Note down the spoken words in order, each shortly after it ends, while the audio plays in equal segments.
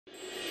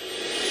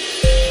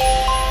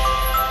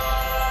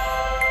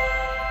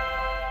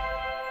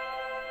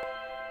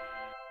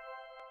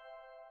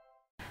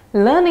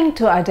Learning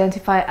to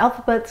identify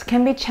alphabets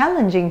can be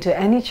challenging to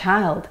any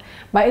child,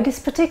 but it is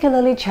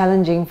particularly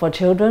challenging for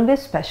children with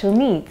special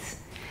needs.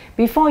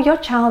 Before your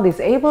child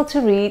is able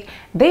to read,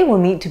 they will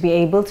need to be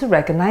able to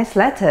recognize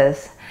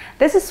letters.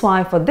 This is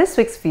why for this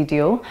week's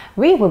video,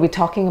 we will be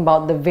talking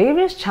about the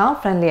various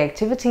child-friendly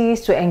activities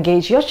to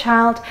engage your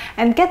child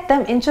and get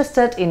them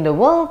interested in the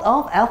world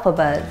of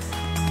alphabets.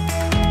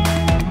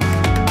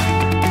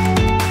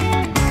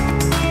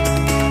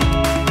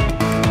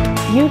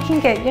 You can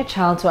get your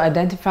child to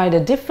identify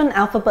the different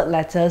alphabet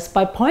letters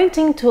by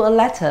pointing to a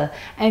letter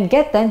and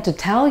get them to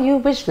tell you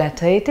which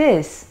letter it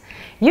is.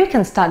 You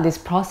can start this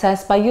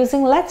process by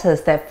using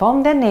letters that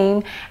form their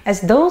name,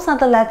 as those are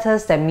the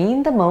letters that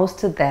mean the most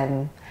to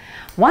them.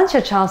 Once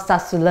your child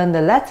starts to learn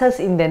the letters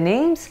in their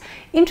names,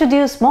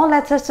 introduce more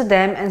letters to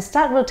them and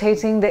start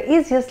rotating the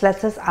easiest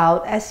letters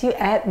out as you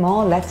add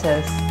more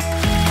letters.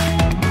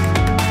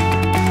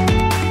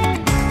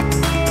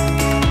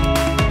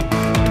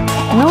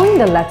 Knowing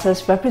the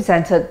letters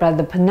represented by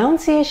the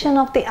pronunciation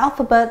of the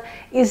alphabet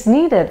is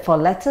needed for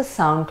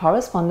letter-sound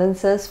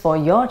correspondences for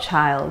your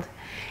child.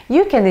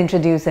 You can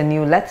introduce a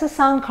new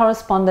letter-sound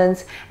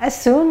correspondence as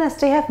soon as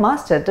they have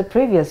mastered the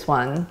previous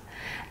one.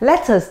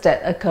 Letters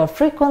that occur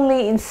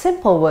frequently in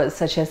simple words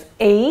such as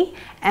A,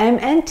 M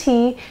and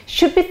T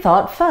should be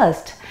thought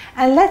first,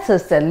 and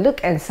letters that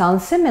look and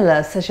sound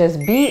similar such as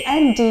B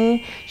and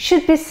D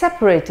should be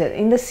separated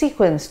in the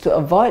sequence to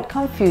avoid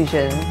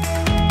confusion.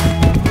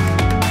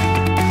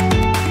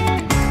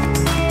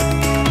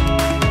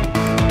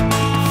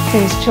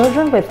 Since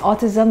children with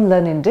autism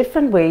learn in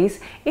different ways,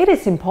 it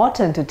is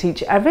important to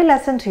teach every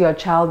lesson to your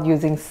child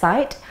using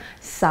sight,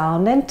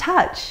 sound and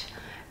touch.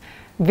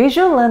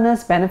 Visual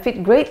learners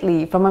benefit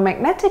greatly from a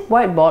magnetic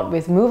whiteboard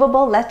with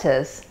movable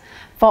letters.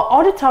 For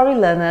auditory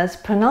learners,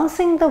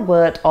 pronouncing the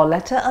word or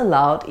letter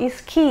aloud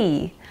is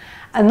key.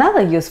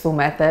 Another useful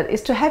method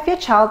is to have your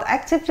child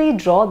actively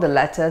draw the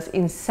letters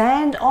in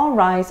sand or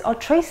rice or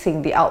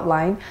tracing the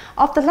outline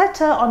of the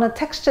letter on a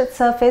textured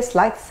surface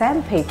like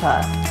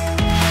sandpaper.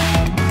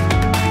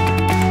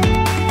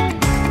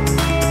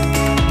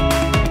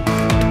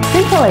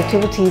 Simple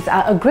activities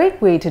are a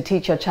great way to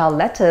teach your child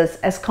letters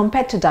as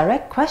compared to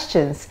direct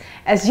questions,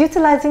 as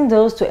utilizing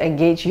those to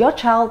engage your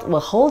child will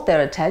hold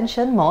their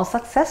attention more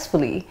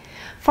successfully.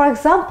 For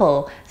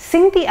example,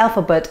 sing the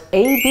alphabet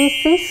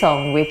ABC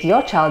song with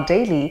your child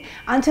daily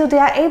until they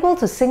are able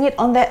to sing it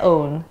on their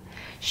own.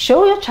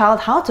 Show your child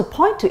how to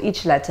point to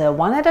each letter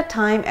one at a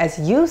time as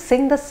you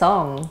sing the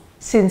song.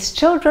 Since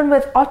children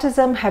with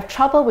autism have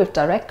trouble with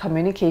direct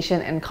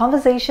communication and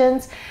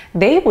conversations,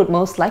 they would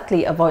most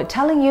likely avoid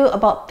telling you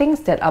about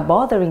things that are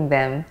bothering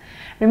them.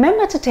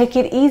 Remember to take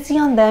it easy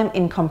on them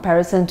in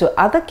comparison to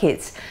other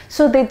kids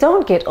so they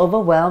don't get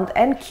overwhelmed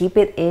and keep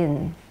it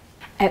in.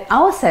 At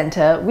our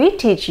center, we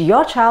teach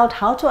your child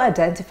how to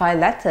identify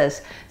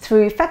letters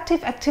through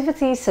effective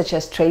activities such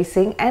as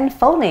tracing and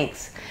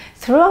phonics.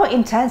 Through our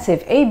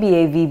intensive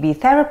ABA-VB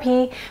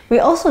therapy, we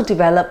also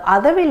develop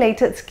other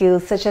related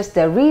skills such as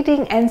their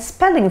reading and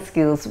spelling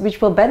skills,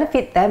 which will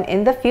benefit them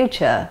in the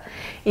future.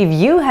 If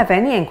you have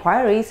any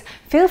inquiries,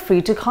 feel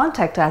free to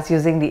contact us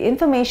using the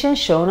information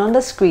shown on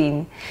the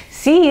screen.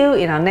 See you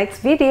in our next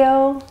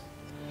video!